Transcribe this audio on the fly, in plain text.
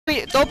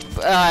Don't.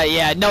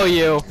 Yeah, no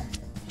you.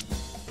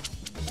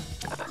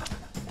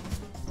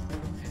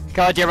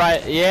 God, you're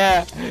right.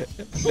 Yeah.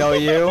 No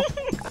you.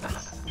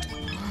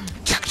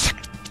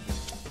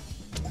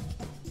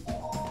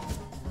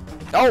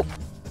 Oh.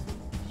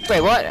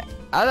 Wait, what?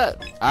 Alright.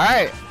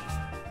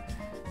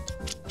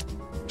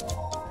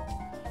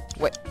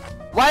 Wait.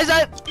 Why is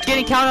that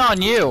getting counted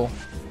on you?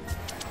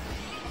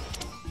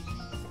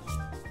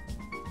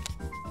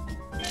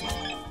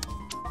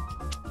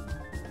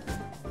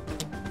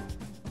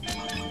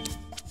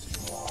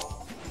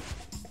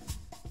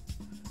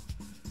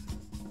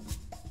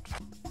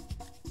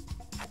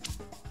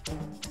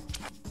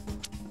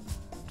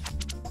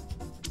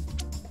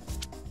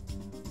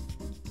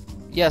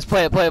 Yes,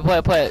 play it. Bread.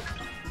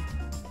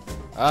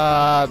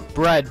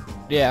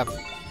 Yeah.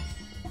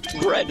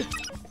 Bread.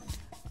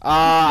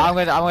 I'm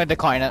gonna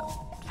decline it.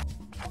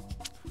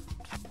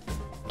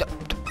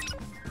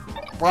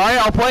 Right,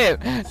 I'll play it.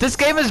 This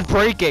game is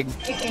breaking.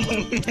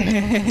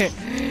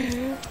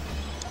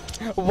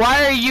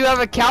 Why are you have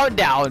a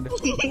countdown?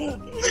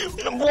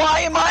 Why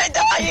am I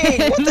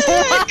dying? What the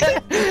heck?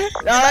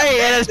 Alright,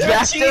 and it's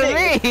back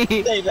cheating. to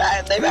me. They've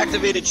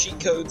activated cheat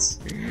codes.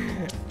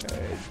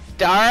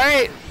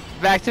 Alright,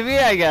 back to me,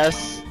 I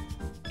guess.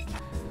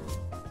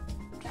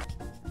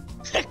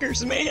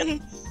 Hackers,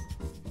 man.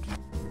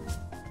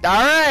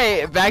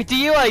 Alright, back to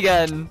you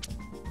again.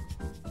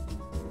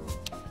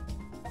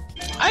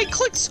 I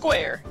clicked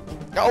square.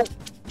 Oh.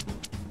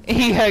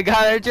 Yeah,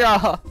 got a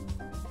draw.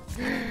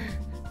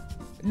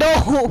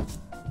 No!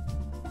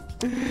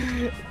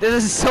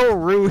 This is so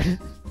rude.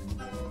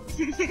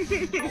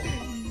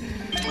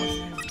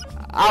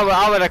 I'm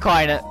gonna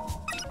decline it.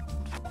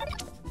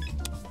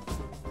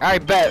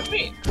 Alright, bet.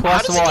 Wait, Plus how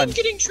does one. it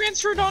keep getting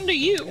transferred onto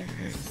you?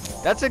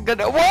 That's a good.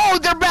 Whoa!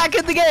 They're back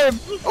in the game.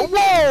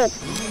 Whoa!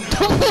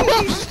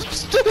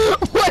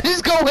 What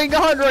is going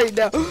on right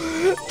now?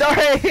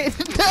 Alright.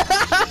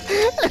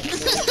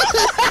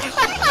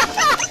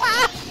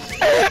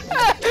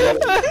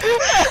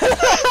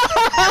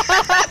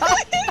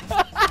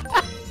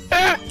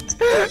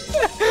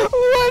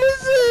 What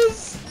is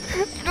this?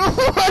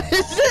 What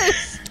is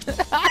this?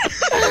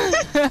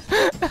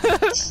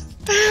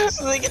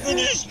 So they get to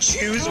just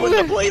choose when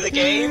to play the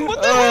game?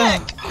 What the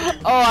heck?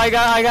 Oh, I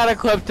gotta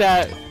clip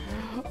that.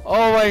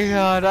 Oh my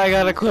god, I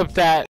gotta clip that.